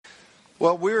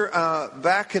Well, we're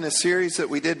back in a series that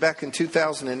we did back in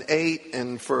 2008,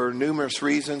 and for numerous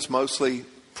reasons, mostly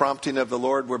prompting of the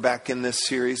Lord, we're back in this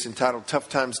series entitled Tough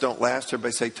Times Don't Last.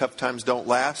 Everybody say, tough times don't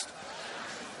last.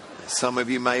 Some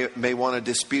of you may want to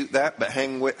dispute that, but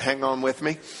hang on with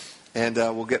me, and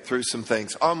we'll get through some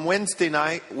things. On Wednesday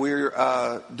night,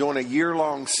 we're doing a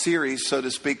year-long series, so to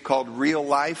speak, called Real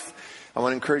Life. I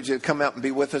want to encourage you to come out and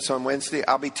be with us on Wednesday.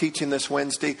 I'll be teaching this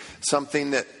Wednesday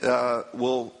something that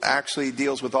will actually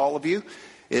deals with all of you.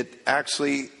 It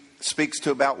actually speaks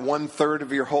to about 1/3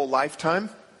 of your whole lifetime.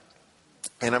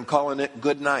 And I'm calling it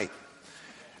Good Night.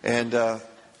 And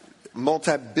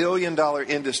multi-billion-dollar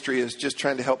industry is just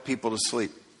trying to help people to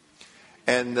sleep.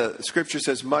 And the scripture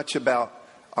says much about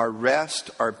our rest,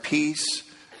 our peace,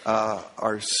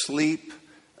 our sleep,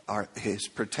 His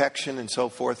protection and so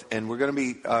forth. And we're going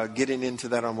to be getting into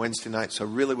that on Wednesday night. So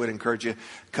really would encourage you,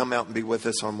 come out and be with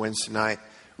us on Wednesday night.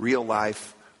 Real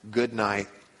life, good night.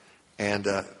 And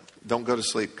don't go to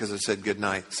sleep because I said good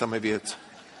night. Some of you, it's,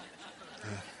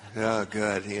 oh,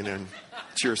 good. You know,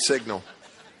 it's your signal.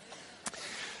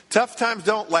 Tough times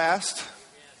don't last,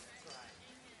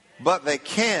 but they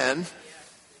can.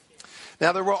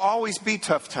 Now, there will always be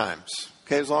tough times.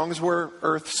 Okay, as long as we're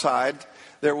earthside,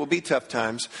 there will be tough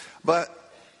times,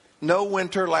 but no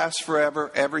winter lasts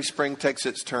forever. Every spring takes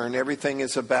its turn. Everything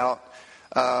is about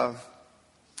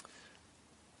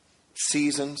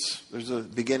seasons. There's a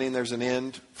beginning, there's an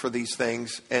end for these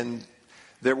things. And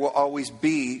there will always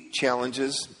be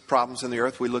challenges, problems in the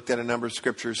earth. We looked at a number of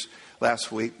scriptures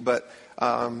last week, but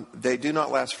they do not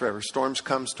last forever. Storms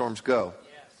come, storms go.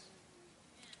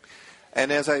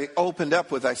 And as I opened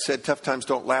up with, I said, tough times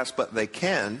don't last, but they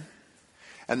can.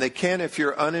 And they can if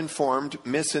you're uninformed,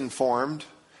 misinformed,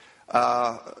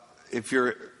 if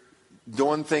you're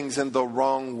doing things in the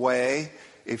wrong way,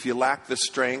 if you lack the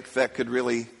strength, that could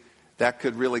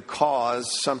really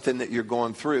cause something that you're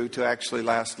going through to actually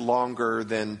last longer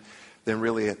than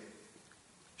really it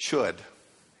should.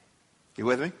 You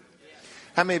with me?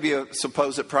 How many of you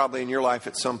suppose that probably in your life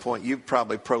at some point you've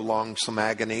probably prolonged some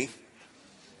agony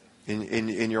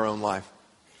in your own life?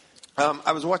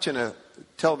 I was watching a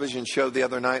television show the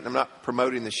other night, and I'm not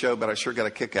promoting the show, but I sure got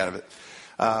a kick out of it,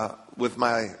 with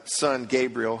my son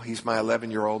Gabriel. He's my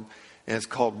 11-year-old, and it's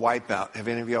called Wipeout. Have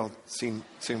any of y'all seen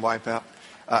Wipeout?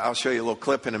 I'll show you a little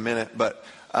clip in a minute, but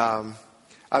I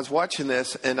was watching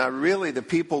this, and the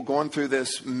people going through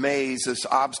this maze, this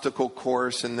obstacle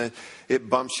course, and it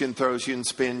bumps you and throws you and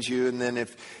spins you, and then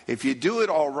if you do it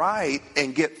all right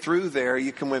and get through there,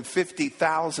 you can win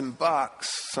 $50,000,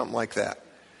 something like that.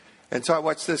 And so I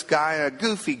watched this guy, a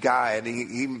goofy guy, and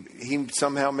he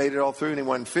somehow made it all through, and he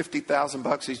won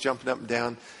 $50,000. He's jumping up and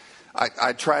down.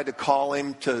 I tried to call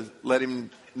him to let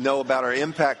him know about our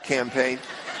impact campaign,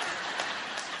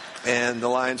 and the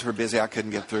lines were busy. I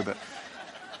couldn't get through,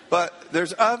 but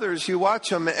there's others. You watch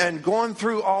them, and going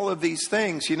through all of these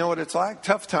things, you know what it's like?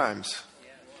 Tough times.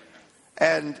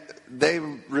 And they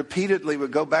repeatedly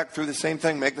would go back through the same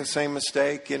thing, make the same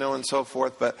mistake, and so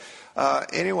forth. But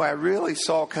anyway, I really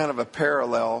saw kind of a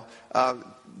parallel.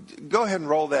 Go ahead and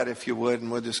roll that if you would,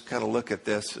 and we'll just kind of look at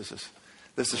this.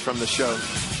 This is from the show.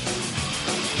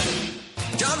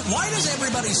 John, why does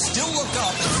everybody still look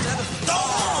up instead of...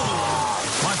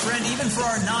 Oh! My friend, even for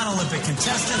our non-Olympic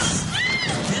contestants,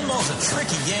 pinball's a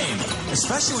tricky game,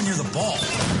 especially when you're the ball.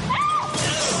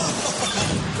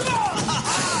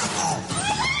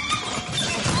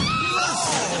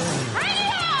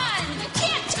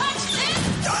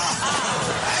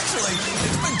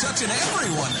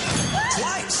 Everyone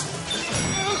twice.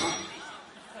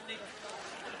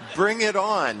 Bring it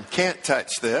on. Can't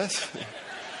touch this.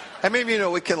 I mean,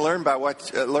 we can learn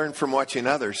learn from watching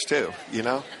others too,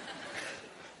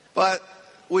 But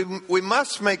we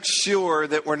must make sure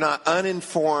that we're not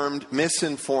uninformed,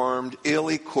 misinformed,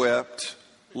 ill-equipped,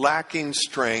 lacking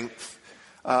strength,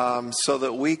 so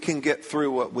that we can get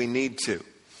through what we need to.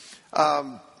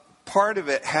 Part of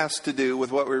it has to do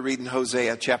with what we read in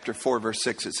Hosea chapter 4, verse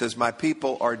 6. It says, my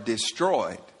people are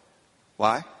destroyed.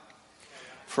 Why?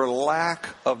 For lack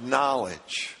of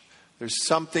knowledge. There's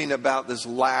something about this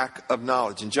lack of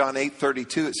knowledge. In John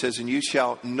 8:32, it says, and you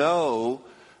shall know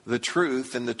the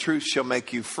truth, and the truth shall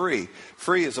make you free.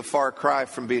 Free is a far cry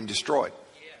from being destroyed.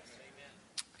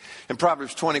 In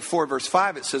Proverbs 24, verse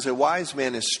 5, it says, a wise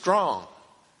man is strong.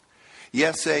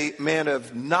 Yes, a man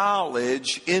of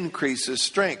knowledge increases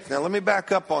strength. Now, let me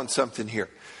back up on something here.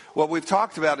 What we've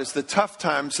talked about is the tough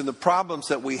times and the problems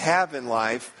that we have in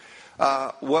life.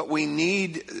 What we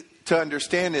need to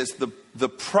understand is the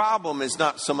problem is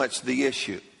not so much the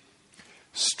issue.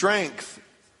 Strength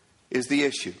is the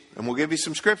issue. And we'll give you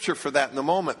some scripture for that in a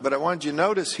moment. But I wanted you to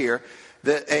notice here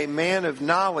that a man of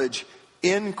knowledge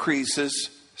increases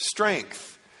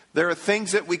strength. There are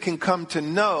things that we can come to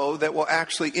know that will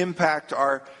actually impact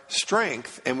our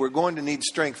strength, and we're going to need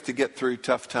strength to get through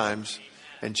tough times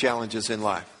and challenges in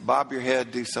life. Bob your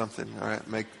head, do something. All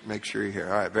right, make sure you're here.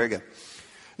 All right, very good.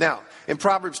 Now, in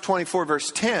Proverbs 24,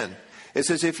 verse 10, it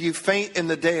says, if you faint in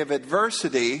the day of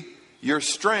adversity, your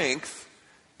strength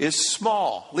is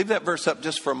small. Leave that verse up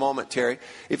just for a moment, Terry.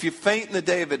 If you faint in the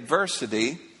day of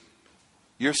adversity,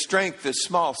 your strength is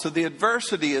small. So the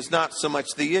adversity is not so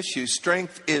much the issue.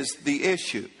 Strength is the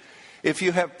issue. If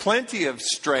you have plenty of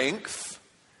strength,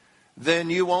 then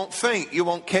you won't faint. You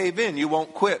won't cave in. You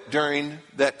won't quit during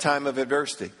that time of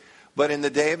adversity. But in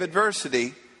the day of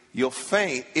adversity, you'll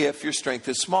faint if your strength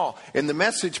is small. In the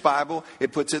Message Bible,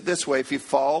 it puts it this way. If you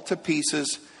fall to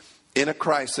pieces in a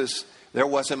crisis, there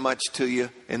wasn't much to you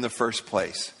in the first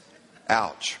place.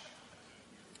 Ouch.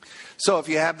 So if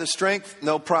you have the strength,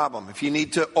 no problem. If you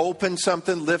need to open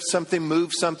something, lift something,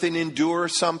 move something, endure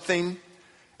something,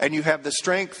 and you have the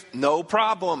strength, no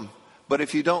problem. But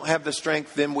if you don't have the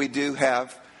strength, then we do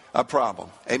have a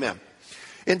problem. Amen.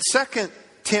 In 2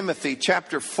 Timothy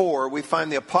chapter 4, we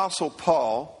find the Apostle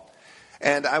Paul,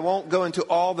 and I won't go into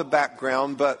all the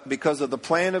background, but because of the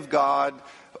plan of God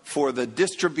for the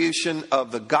distribution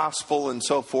of the gospel and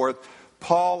so forth,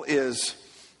 Paul is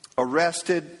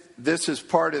arrested. This is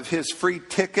part of his free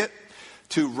ticket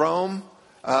to Rome,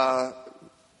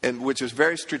 and which is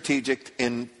very strategic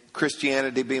in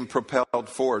Christianity being propelled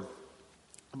forward.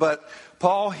 But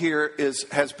Paul here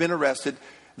has been arrested.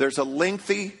 There's a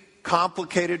lengthy,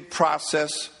 complicated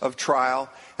process of trial,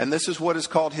 and this is what is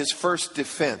called his first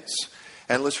defense.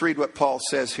 And let's read what Paul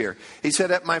says here. He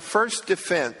said, at my first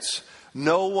defense,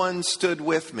 no one stood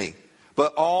with me,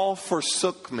 but all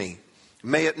forsook me.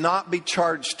 May it not be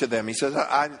charged to them. He says,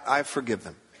 I forgive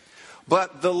them.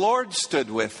 But the Lord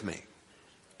stood with me.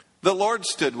 The Lord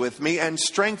stood with me and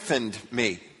strengthened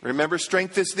me. Remember,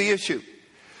 strength is the issue.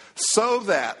 So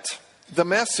that the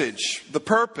message, the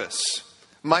purpose,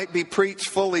 might be preached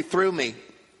fully through me,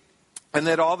 and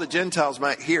that all the Gentiles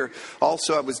might hear.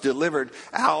 Also, I was delivered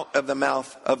out of the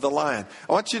mouth of the lion.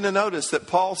 I want you to notice that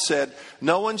Paul said,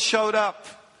 no one showed up.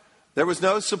 There was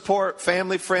no support,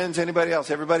 family, friends, anybody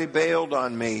else. Everybody bailed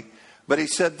on me. But he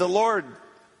said, the Lord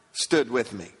stood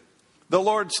with me. The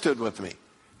Lord stood with me.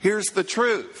 Here's the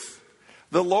truth.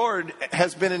 The Lord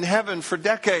has been in heaven for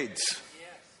decades.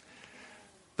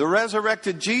 The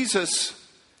resurrected Jesus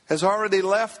has already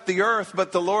left the earth,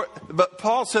 but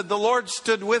Paul said, the Lord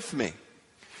stood with me.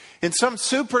 In some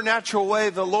supernatural way,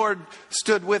 the Lord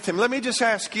stood with him. Let me just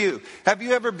ask you, have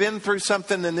you ever been through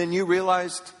something and then you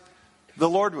realized the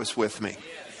Lord was with me?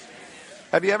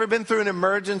 Have you ever been through an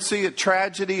emergency, a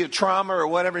tragedy, a trauma, or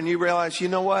whatever, and you realize, you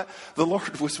know what? The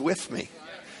Lord was with me.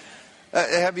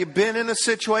 Have you been in a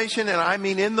situation, and I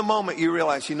mean in the moment, you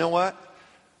realize, you know what?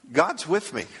 God's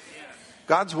with me.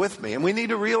 God's with me. And we need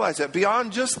to realize that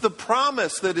beyond just the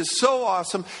promise that is so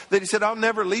awesome that he said, I'll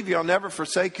never leave you. I'll never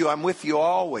forsake you. I'm with you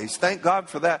always. Thank God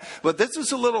for that. But this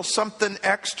is a little something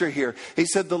extra here. He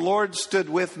said, the Lord stood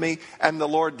with me, and the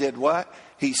Lord did what?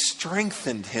 He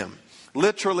strengthened him.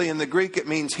 Literally in the Greek, it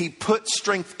means he put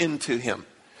strength into him.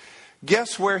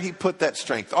 Guess where he put that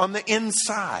strength? On the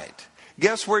inside.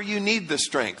 Guess where you need the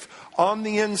strength? On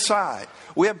the inside.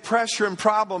 We have pressure and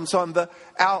problems on the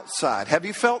outside. Have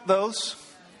you felt those?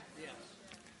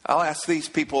 I'll ask these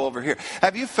people over here.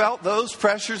 Have you felt those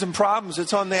pressures and problems?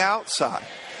 It's on the outside.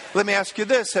 Let me ask you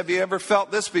this. Have you ever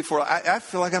felt this before? I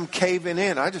feel like I'm caving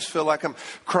in. I just feel like I'm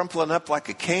crumpling up like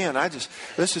a can.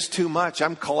 This is too much.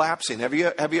 I'm collapsing. Have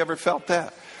you ever felt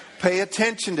that? Pay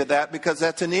attention to that, because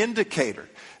that's an indicator.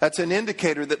 That's an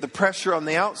indicator that the pressure on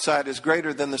the outside is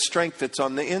greater than the strength that's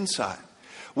on the inside.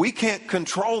 We can't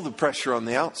control the pressure on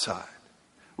the outside.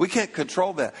 We can't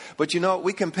control that. But you know what?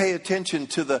 We can pay attention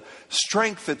to the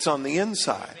strength that's on the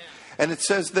inside. And it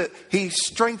says that he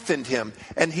strengthened him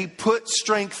and he put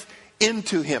strength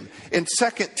into him. In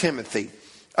 2 Timothy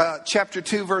chapter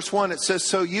 2, verse 1, it says,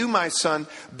 so you, my son,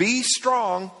 be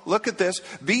strong. Look at this.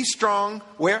 Be strong.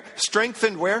 Where?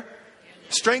 Strengthened where?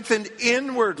 Strengthened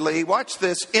inwardly. Watch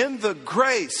this. In the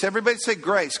grace. Everybody say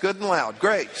grace. Good and loud.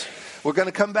 Grace. We're going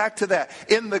to come back to that.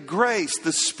 In the grace,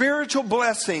 the spiritual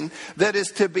blessing that is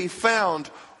to be found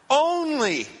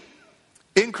only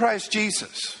in Christ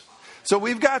Jesus. So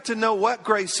we've got to know what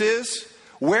grace is,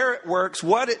 where it works,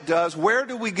 what it does, where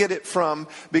do we get it from,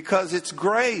 because it's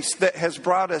grace that has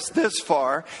brought us this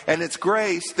far, and it's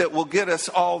grace that will get us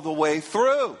all the way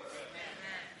through.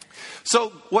 So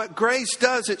what grace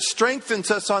does, it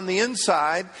strengthens us on the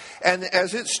inside. And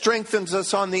as it strengthens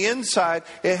us on the inside,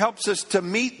 it helps us to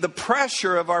meet the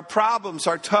pressure of our problems,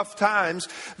 our tough times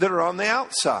that are on the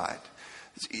outside.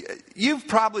 You've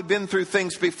probably been through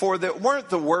things before that weren't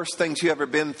the worst things you ever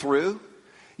been through.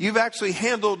 You've actually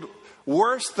handled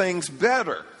worse things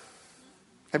better.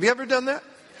 Have you ever done that?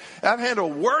 I've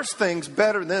handled worse things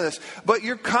better than this. But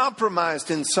you're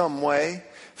compromised in some way,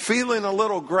 feeling a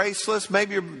little graceless.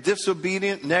 Maybe you're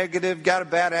disobedient, negative, got a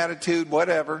bad attitude,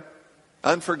 whatever,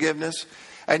 unforgiveness.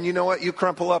 And you know what? You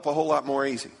crumple up a whole lot more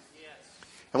easy.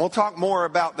 And we'll talk more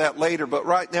about that later. But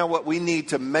right now what we need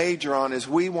to major on is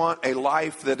we want a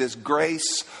life that is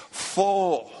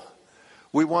graceful.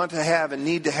 We want to have and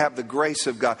need to have the grace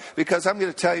of God. Because I'm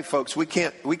going to tell you folks, we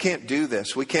can't do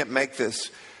this. We can't make this.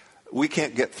 We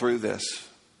can't get through this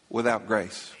without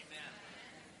grace.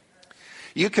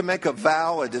 You can make a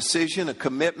vow, a decision, a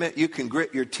commitment. You can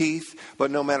grit your teeth.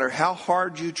 But no matter how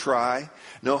hard you try,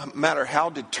 no matter how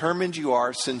determined you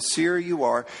are, sincere you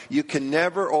are, you can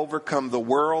never overcome the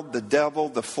world, the devil,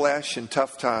 the flesh, and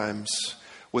tough times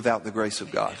without the grace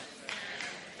of God.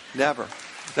 Never.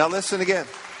 Now listen again.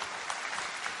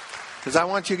 Because I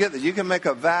want you to get this. You can make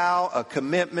a vow, a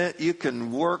commitment. You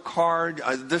can work hard.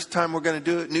 This time we're going to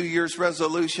do it, New Year's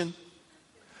resolution.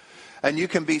 And you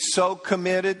can be so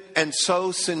committed and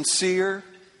so sincere.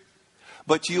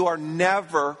 But you are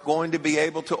never going to be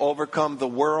able to overcome the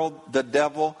world, the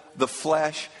devil, the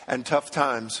flesh, and tough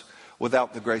times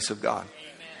without the grace of God.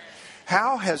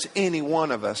 How has any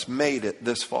one of us made it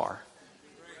this far?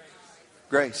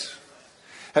 Grace.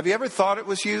 Have you ever thought it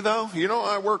was you, though? You know,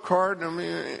 I work hard. I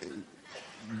mean,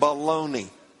 baloney.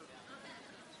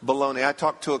 Baloney. I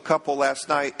talked to a couple last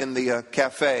night in the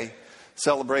cafe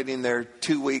celebrating their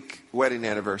 2-week wedding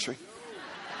anniversary.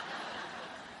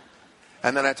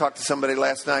 And then I talked to somebody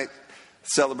last night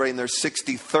celebrating their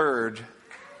 63rd.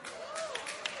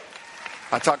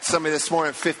 I talked to somebody this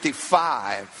morning,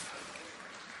 55.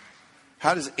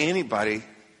 How does anybody,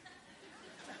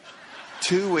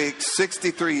 2 weeks,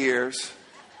 63 years,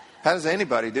 how does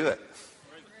anybody do it?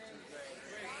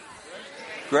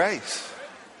 Grace.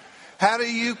 How do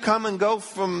you come and go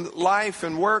from life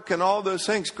and work and all those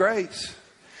things? Grace.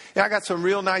 Yeah, I got some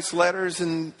real nice letters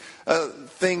and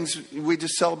things. We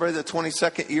just celebrated the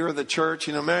 22nd year of the church.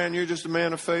 You know, man, you're just a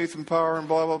man of faith and power and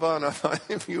blah, blah, blah. And I thought,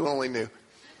 if you only knew.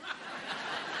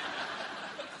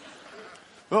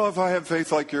 Well, if I have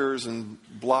faith like yours and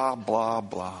blah, blah,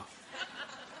 blah.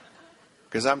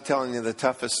 Because I'm telling you, the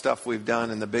toughest stuff we've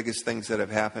done and the biggest things that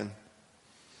have happened,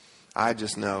 I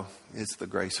just know it's the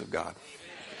grace of God.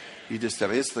 You just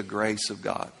have, it's the grace of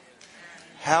God.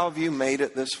 How have you made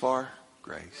it this far?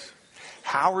 Grace.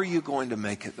 How are you going to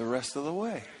make it the rest of the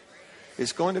way?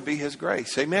 It's going to be His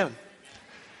grace. Amen.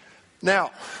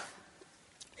 Now,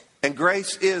 and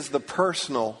grace is the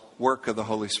personal work of the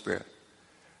Holy Spirit.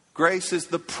 Grace is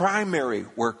the primary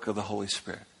work of the Holy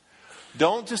Spirit.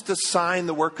 Don't just assign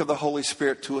the work of the Holy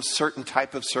Spirit to a certain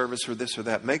type of service or this or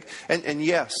that. And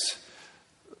yes,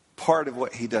 part of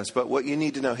what He does. But what you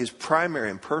need to know, His primary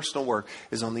and personal work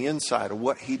is on the inside of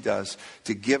what He does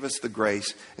to give us the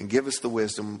grace and give us the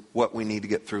wisdom, what we need to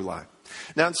get through life.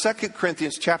 Now in 2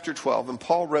 Corinthians chapter 12, and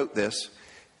Paul wrote this,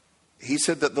 he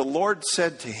said that the Lord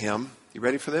said to him, you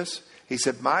ready for this? He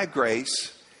said, my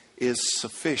grace is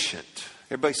sufficient.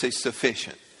 Everybody say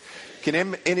sufficient.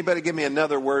 Can anybody give me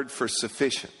another word for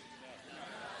sufficient?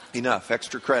 Enough.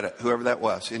 Extra credit. Whoever that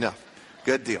was. Enough.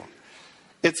 Good deal.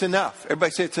 It's enough.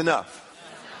 Everybody say it's enough.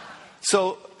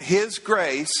 So His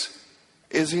grace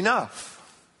is enough.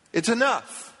 It's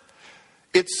enough.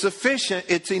 It's sufficient.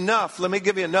 It's enough. Let me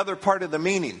give you another part of the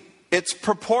meaning. It's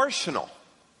proportional.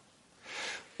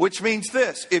 Which means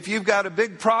this. If you've got a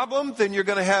big problem, then you're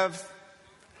going to have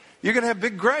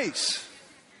big grace.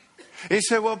 And you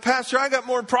say, well, Pastor, I got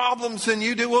more problems than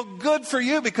you do. Well, good for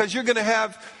you, because you're going to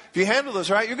have, if you handle this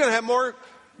right, you're going to have more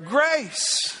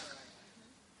grace.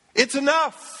 It's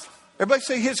enough. Everybody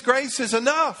say His grace is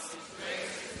enough.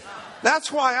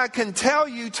 That's why I can tell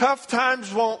you tough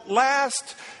times won't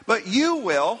last, but you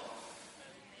will.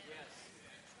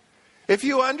 If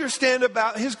you understand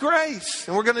about His grace.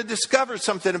 And we're going to discover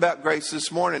something about grace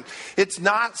this morning. It's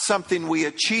not something we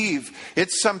achieve.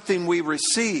 It's something we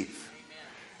receive.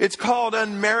 It's called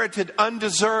unmerited,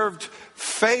 undeserved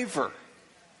favor.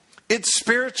 It's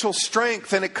spiritual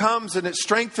strength, and it comes and it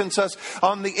strengthens us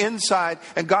on the inside,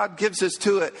 and God gives us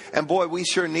to it. And boy, we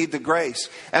sure need the grace.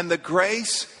 And the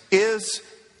grace is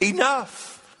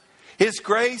enough. His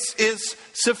grace is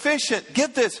sufficient.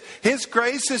 Get this. His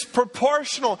grace is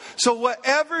proportional. So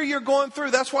whatever you're going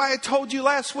through, that's why I told you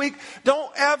last week,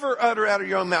 don't ever utter out of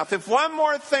your own mouth, if one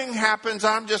more thing happens,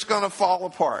 I'm just going to fall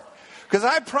apart. Because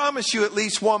I promise you at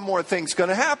least one more thing's going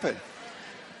to happen.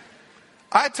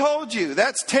 I told you,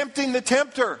 that's tempting the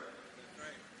tempter.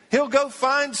 He'll go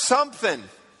find something.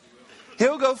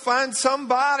 He'll go find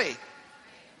somebody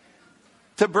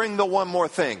to bring the one more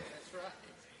thing.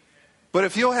 But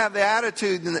if you'll have the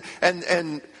attitude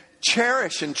and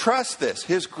cherish and trust this,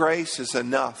 His grace is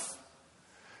enough.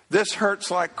 This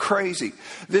hurts like crazy.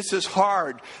 This is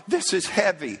hard. This is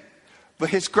heavy. But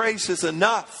His grace is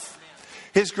enough.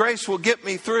 His grace will get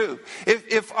me through.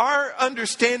 If our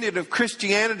understanding of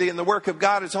Christianity and the work of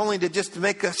God is only to just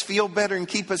make us feel better and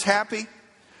keep us happy,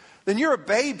 then you're a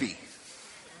baby.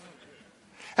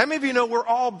 How many of you know we're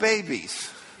all babies?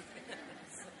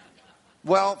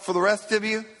 Well, for the rest of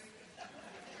you,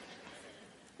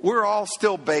 we're all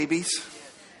still babies.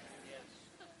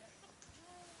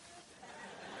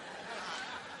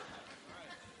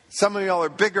 Some of y'all are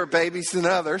bigger babies than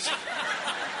others.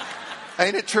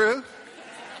 Ain't it true?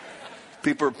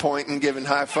 People are pointing, giving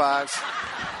high fives.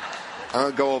 I'm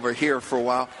going to go over here for a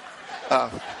while.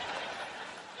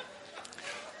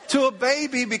 To a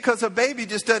baby, because a baby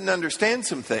just doesn't understand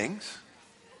some things.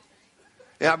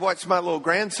 Yeah, I've watched my little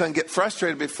grandson get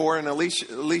frustrated before, and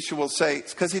Alicia will say,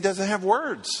 it's because he doesn't have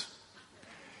words.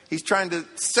 He's trying to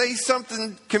say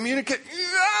something, communicate.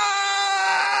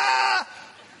 Ah!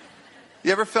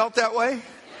 You ever felt that way?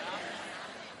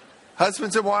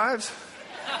 Husbands and wives?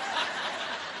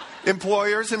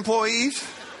 Employers, employees?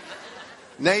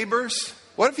 Neighbors?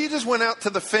 What if you just went out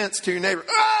to the fence to your neighbor?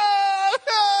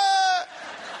 Ah!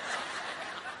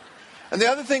 And the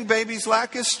other thing babies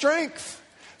lack is strength.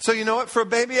 So you know what? For a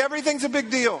baby, everything's a big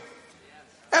deal.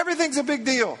 Everything's a big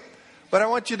deal. But I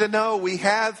want you to know we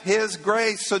have His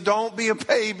grace, so don't be a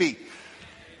baby.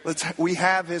 We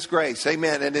have His grace.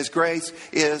 Amen. And His grace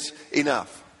is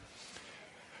enough.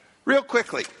 Real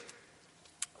quickly,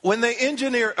 when they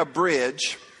engineer a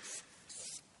bridge,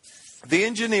 the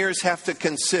engineers have to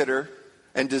consider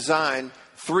and design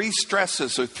 3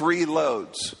 stresses or 3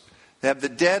 loads. They have the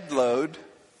dead load,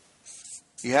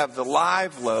 you have the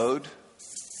live load,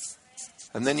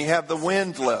 and then you have the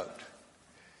wind load.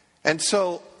 And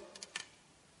so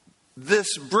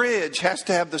this bridge has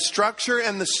to have the structure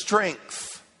and the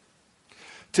strength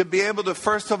to be able to,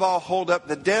 first of all, hold up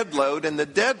the dead load. And the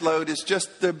dead load is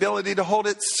just the ability to hold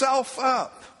itself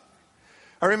up.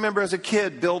 I remember as a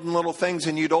kid building little things,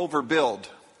 and you'd overbuild.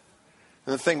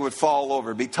 And the thing would fall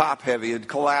over, be top heavy, it'd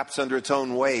collapse under its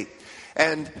own weight.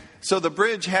 And so the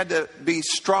bridge had to be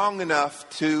strong enough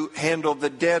to handle the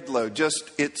dead load,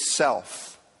 just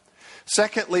itself.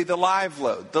 Secondly, the live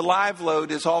load. The live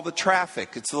load is all the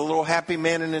traffic. It's the little happy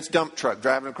man in his dump truck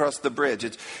driving across the bridge.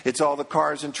 It's all the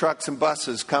cars and trucks and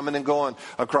buses coming and going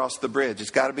across the bridge.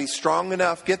 It's got to be strong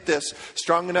enough, get this,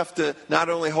 strong enough to not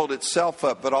only hold itself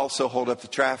up, but also hold up the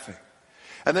traffic.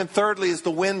 And then thirdly is the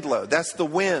wind load. That's the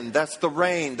wind, that's the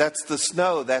rain, that's the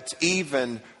snow, that's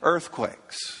even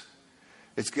earthquakes.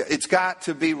 It's got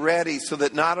to be ready so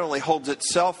that not only holds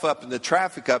itself up and the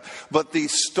traffic up, but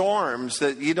these storms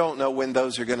that you don't know when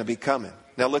those are going to be coming.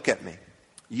 Now look at me.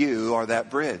 You are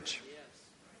that bridge.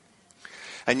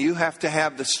 And you have to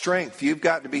have the strength. You've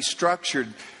got to be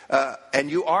structured.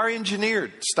 And you are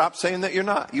engineered. Stop saying that you're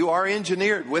not. You are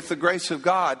engineered with the grace of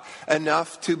God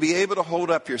enough to be able to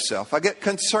hold up yourself. I get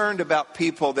concerned about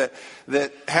people that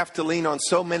have to lean on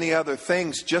so many other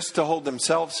things just to hold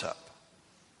themselves up.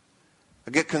 I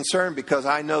get concerned because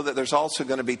I know that there's also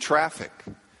going to be traffic,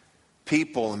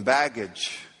 people and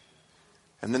baggage,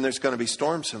 and then there's going to be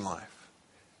storms in life.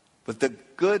 But the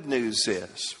good news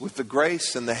is, with the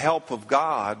grace and the help of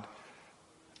God,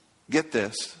 get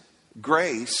this,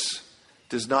 grace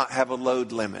does not have a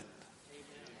load limit.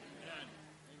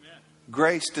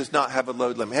 Grace does not have a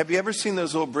load limit. Have you ever seen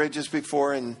those little bridges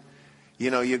before, and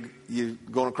you're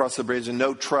going across the bridge and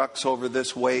no trucks over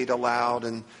this weight allowed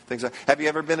and things like that? Have you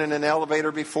ever been in an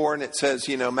elevator before and it says,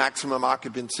 maximum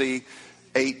occupancy,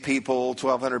 8 people,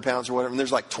 1,200 pounds or whatever, and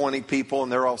there's like 20 people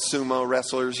and they're all sumo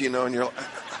wrestlers, and you're like,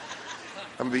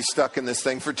 I'm going to be stuck in this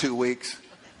thing for 2 weeks.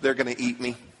 They're going to eat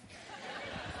me.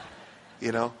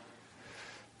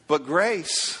 But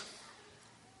grace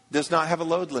does not have a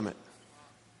load limit.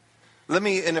 Let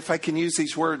me, and if I can use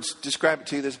these words, describe it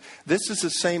to you. This is the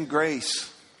same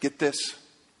grace, get this,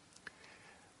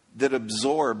 that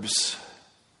absorbs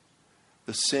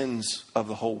the sins of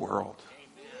the whole world.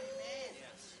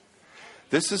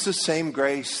 This is the same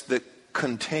grace that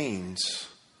contains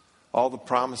all the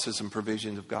promises and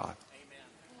provisions of God.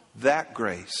 That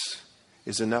grace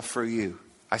is enough for you.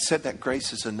 I said that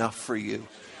grace is enough for you.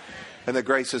 And the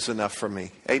grace is enough for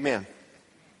me. Amen.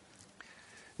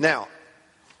 Now,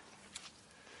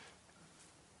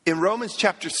 in Romans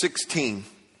chapter 16,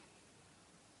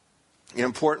 an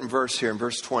important verse here in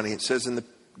verse 20, it says, "And the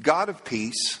God of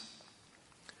peace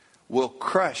will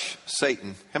crush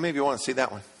Satan." How many of you want to see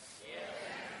that one?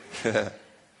 Yeah.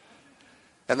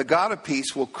 "And the God of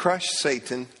peace will crush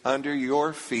Satan under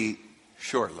your feet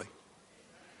shortly."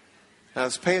 Now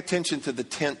let's pay attention to the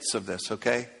tense of this,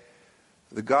 okay?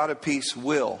 The God of peace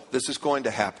will. This is going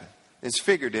to happen. It's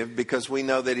figurative because we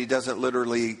know that he doesn't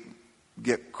literally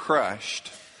get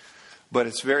crushed. But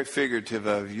it's very figurative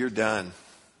of you're done.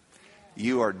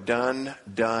 You are done,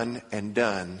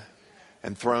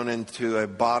 and thrown into a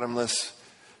bottomless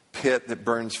pit that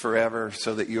burns forever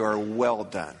so that you are well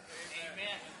done.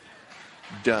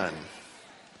 Amen. Done.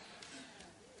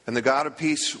 "And the God of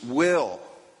peace will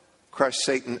crush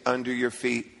Satan under your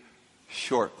feet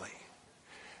shortly."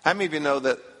 How many of you know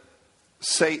that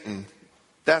Satan,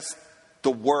 that's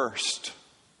the worst?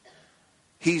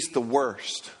 He's the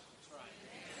worst.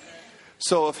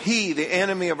 So if he, the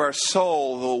enemy of our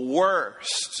soul, the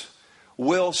worst,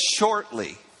 will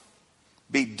shortly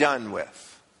be done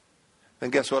with, then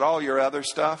guess what? All your other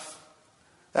stuff,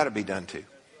 that'll be done too.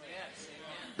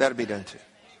 That'll be done too.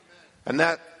 And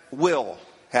that will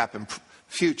happen.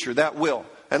 Future, that will.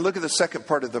 And look at the second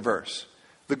part of the verse.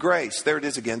 The grace, there it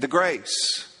is again. The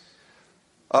grace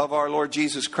of our Lord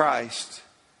Jesus Christ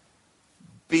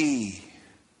be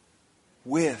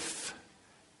with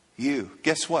you.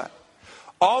 Guess what?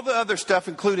 All the other stuff,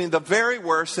 including the very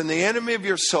worst and the enemy of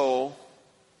your soul,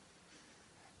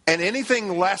 and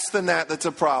anything less than that that's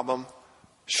a problem,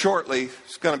 shortly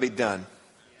is going to be done.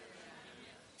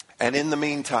 And in the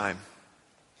meantime,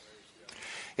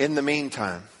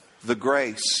 the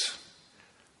grace,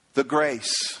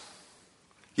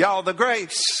 y'all, the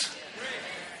grace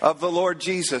of the Lord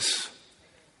Jesus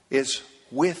is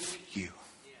with you.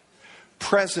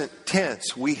 Present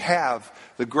tense, we have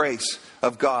the grace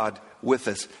of God with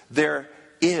us. There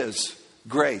is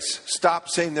grace. Stop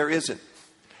saying there isn't.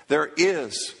 There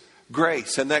is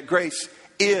grace, and that grace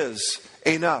is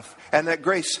enough. And that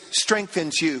grace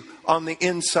strengthens you on the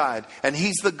inside. And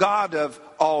He's the God of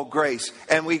all grace.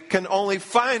 And we can only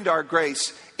find our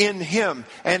grace in Him.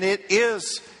 And it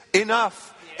is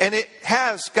enough. And it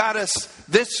has got us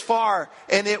this far.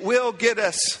 And it will get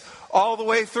us all the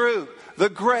way through. The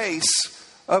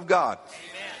grace of God.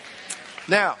 Amen.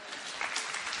 Now,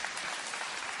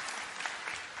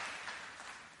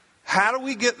 how do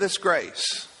we get this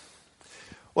grace?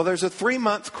 Well, there's a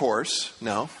 3-month course.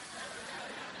 No.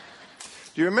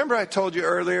 Do you remember I told you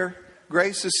earlier?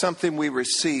 Grace is something we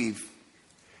receive.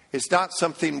 It's not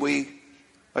something we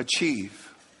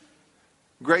achieve.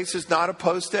 Grace is not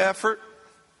opposed to effort.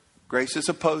 Grace is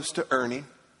opposed to earning.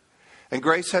 And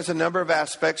grace has a number of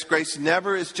aspects. Grace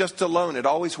never is just alone. It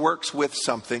always works with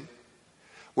something.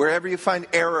 Wherever you find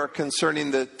error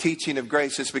concerning the teaching of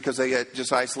grace, it's because they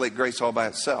just isolate grace all by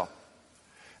itself.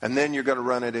 And then you're going to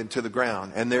run it into the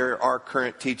ground. And there are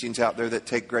current teachings out there that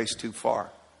take grace too far.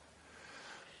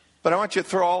 But I want you to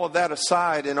throw all of that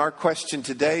aside. And our question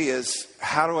today is,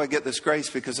 how do I get this grace?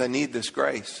 Because I need this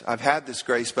grace. I've had this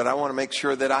grace, but I want to make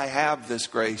sure that I have this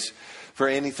grace for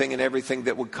anything and everything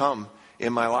that would come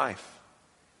in my life.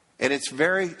 And it's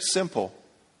very simple.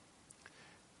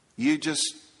 You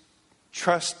just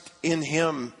trust in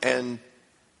Him and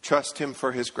trust Him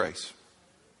for His grace.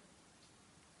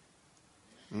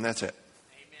 And that's it.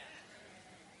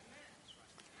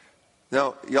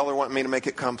 No, y'all are wanting me to make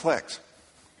it complex.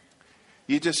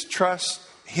 You just trust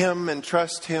Him and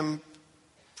trust Him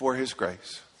for His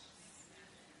grace.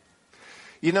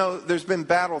 You know, there's been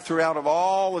battle throughout of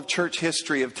all of church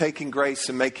history of taking grace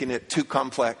and making it too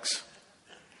complex.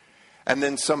 And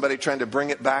then somebody trying to bring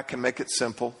it back and make it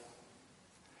simple.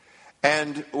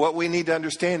 And what we need to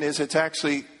understand is it's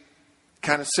actually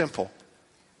kind of simple.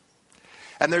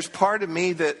 And there's part of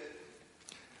me that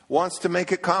wants to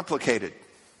make it complicated.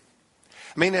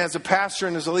 I mean, as a pastor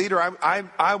and as a leader,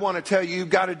 I want to tell you, you've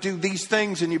got to do these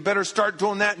things and you better start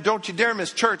doing that. And don't you dare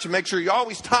miss church, and make sure you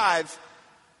always tithe.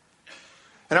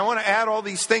 And I want to add all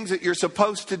these things that you're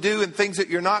supposed to do and things that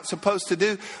you're not supposed to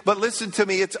do. But listen to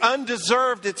me, it's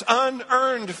undeserved, it's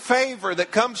unearned favor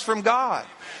that comes from God.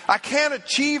 I can't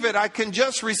achieve it, I can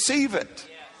just receive it.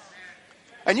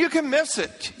 And you can miss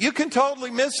it. You can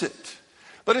totally miss it.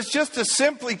 But it's just to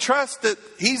simply trust that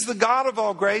He's the God of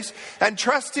all grace, and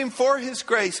trust Him for His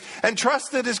grace, and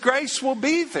trust that His grace will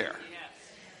be there.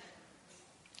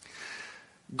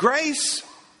 Grace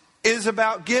is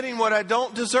about getting what I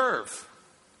don't deserve.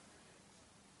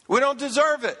 We don't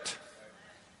deserve it.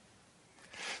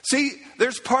 See,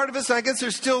 there's part of us, and I guess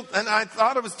there's still, and I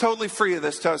thought I was totally free of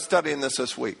this till I was studying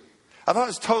this week. I thought I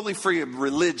was totally free of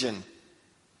religion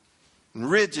and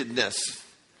rigidness.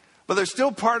 But there's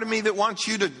still part of me that wants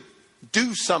you to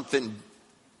do something,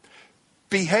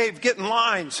 behave, get in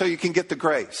line so you can get the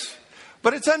grace.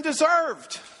 But it's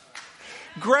undeserved.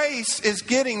 Grace is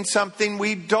getting something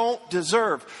we don't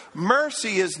deserve.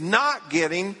 Mercy is not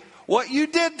getting what you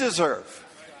did deserve.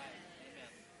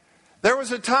 There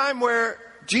was a time where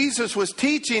Jesus was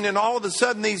teaching, and all of a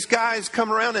sudden these guys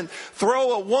come around and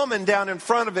throw a woman down in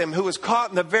front of him who was caught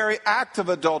in the very act of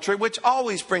adultery, which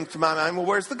always brings to my mind, well,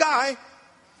 where's the guy?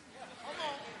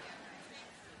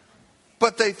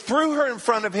 But they threw her in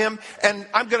front of him, and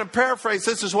I'm going to paraphrase,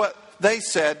 this is what they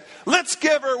said, let's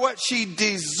give her what she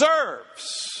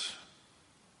deserves.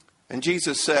 And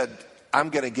Jesus said, I'm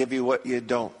going to give you what you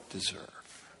don't deserve.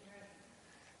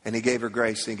 And he gave her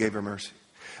grace and he gave her mercy.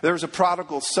 There was a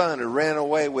prodigal son who ran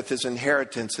away with his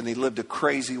inheritance, and he lived a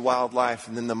crazy, wild life.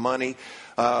 And then the money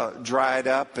dried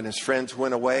up, and his friends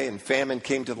went away, and famine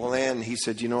came to the land. And he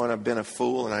said, you know what, I've been a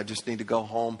fool, and I just need to go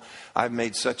home. I've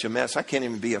made such a mess. I can't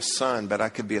even be a son, but I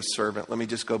could be a servant. Let me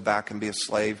just go back and be a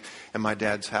slave in my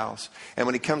dad's house. And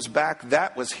when he comes back,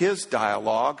 that was his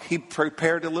dialogue. He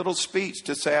prepared a little speech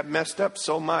to say, I've messed up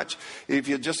so much. If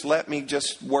you just let me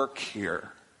just work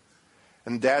here.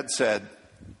 And dad said,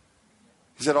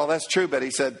 he said, oh, that's true. But he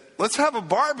said, let's have a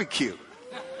barbecue.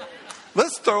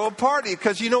 Let's throw a party.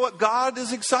 Because you know what God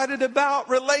is excited about?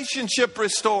 Relationship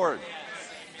restored.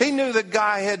 He knew the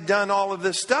guy had done all of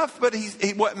this stuff. But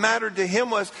what mattered to him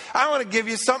was, I want to give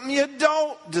you something you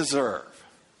don't deserve.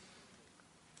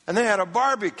 And they had a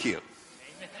barbecue.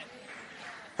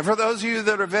 And for those of you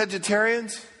that are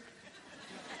vegetarians,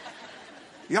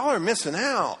 y'all are missing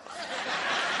out.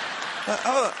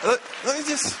 Let me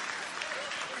just...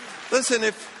 Listen,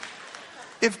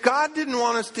 if God didn't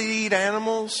want us to eat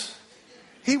animals,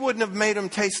 he wouldn't have made them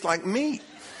taste like meat.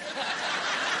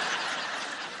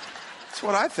 That's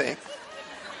what I think.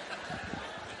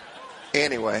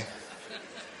 Anyway.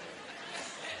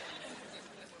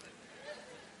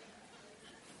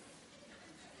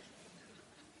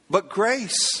 But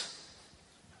grace,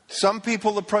 some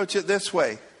people approach it this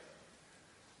way.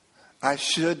 I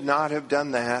should not have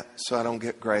done that, so I don't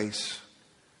get grace.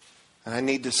 And I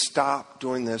need to stop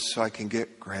doing this so I can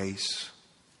get grace.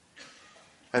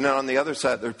 And then on the other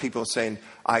side, there are people saying,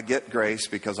 I get grace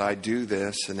because I do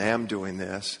this and am doing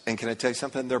this. And can I tell you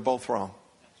something? They're both wrong.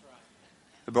 That's right.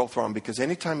 They're both wrong, because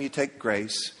anytime you take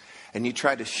grace and you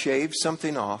try to shave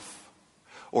something off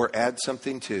or add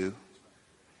something to,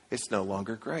 it's no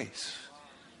longer grace.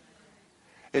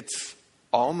 It's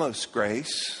almost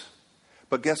grace.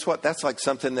 But guess what? That's like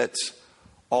something that's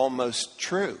almost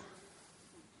true.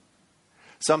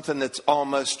 Something that's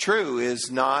almost true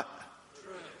is not,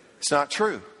 it's not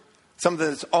true. Something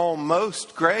that's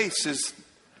almost grace is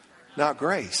not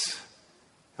grace.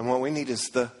 And what we need is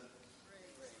the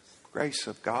grace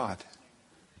of God.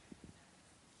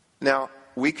 Now,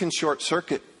 we can short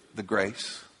circuit the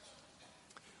grace.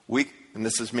 And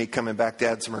this is me coming back to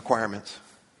add some requirements.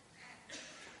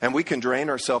 And we can drain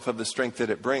ourselves of the strength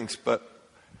that it brings, but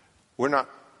we're not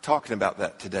talking about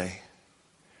that today.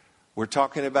 We're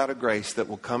talking about a grace that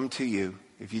will come to you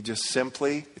if you just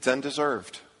simply, it's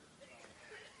undeserved.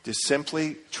 Just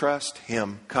simply trust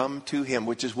him, come to him,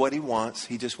 which is what he wants.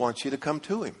 He just wants you to come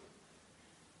to him.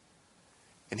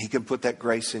 And he can put that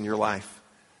grace in your life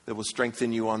that will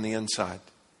strengthen you on the inside.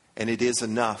 And it is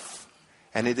enough.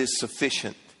 And it is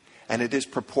sufficient. And it is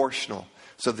proportional.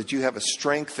 So that you have a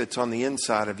strength that's on the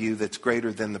inside of you that's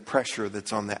greater than the pressure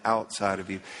that's on the outside of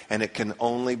you. And it can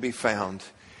only be found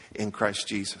in Christ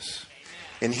Jesus.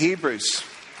 In Hebrews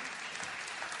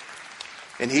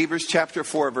chapter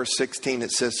 4, verse 16,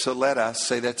 it says, so let us,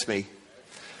 say that's me,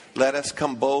 let us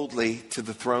come boldly to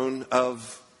the throne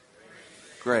of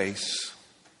grace,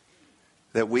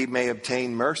 that we may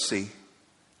obtain mercy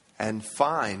and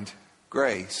find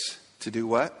grace to do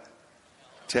what?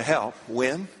 To help.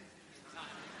 When?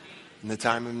 In the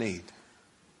time of need.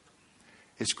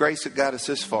 It's grace that got us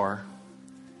this far.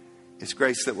 It's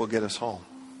grace that will get us home.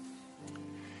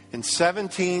 In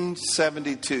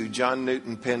 1772, John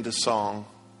Newton penned a song.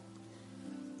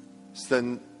 It's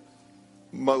the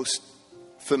most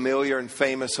familiar and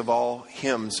famous of all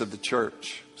hymns of the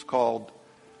church. It's called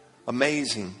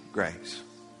Amazing Grace.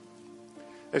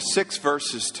 There's 6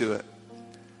 verses to it.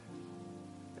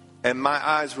 And my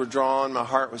eyes were drawn, my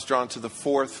heart was drawn to the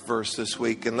 4th verse this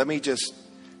week. And let me just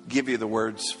give you the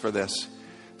words for this.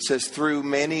 It says, through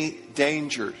many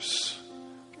dangers,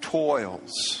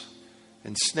 toils,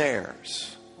 and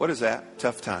snares. What is that?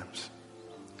 Tough times.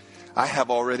 I have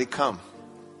already come.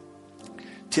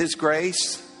 'Tis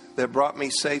grace that brought me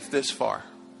safe this far,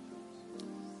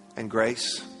 and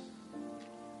grace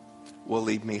will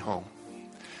lead me home.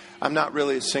 I'm not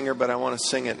really a singer, but I want to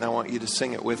sing it, and I want you to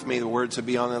sing it with me. The words will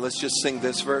be on there. Let's just sing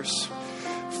this verse.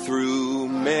 Through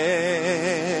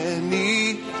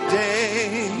many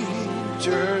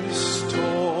dangers,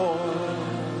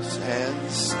 toils,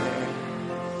 and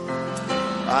snares,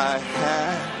 I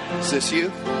have. Is this you?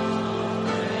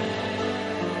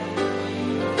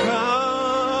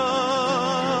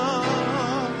 Come,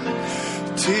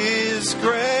 'tis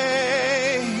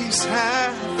grace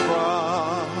hath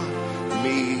brought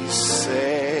me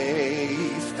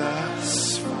safe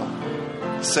thus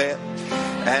far. Say it.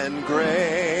 And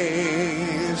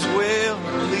grace will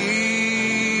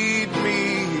lead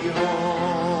me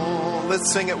home.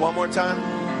 Let's sing it one more time.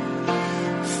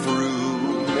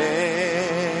 Through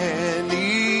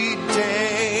many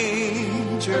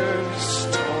dangers,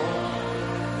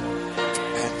 toil,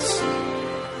 and sin,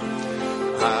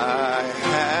 I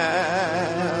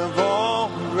have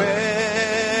already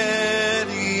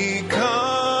come.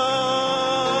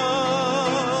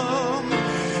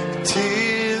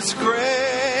 'Tis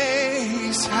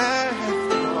grace hath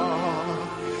brought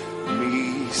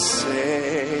me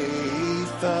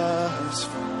safe thus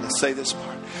far. Let's say this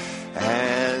part.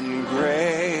 And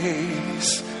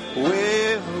grace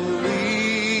will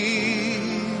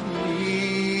lead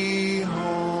me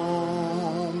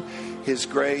home. His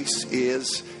grace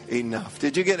is enough.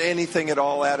 Did you get anything at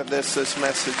all out of this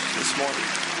message this morning?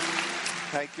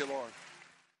 Thank you, Lord.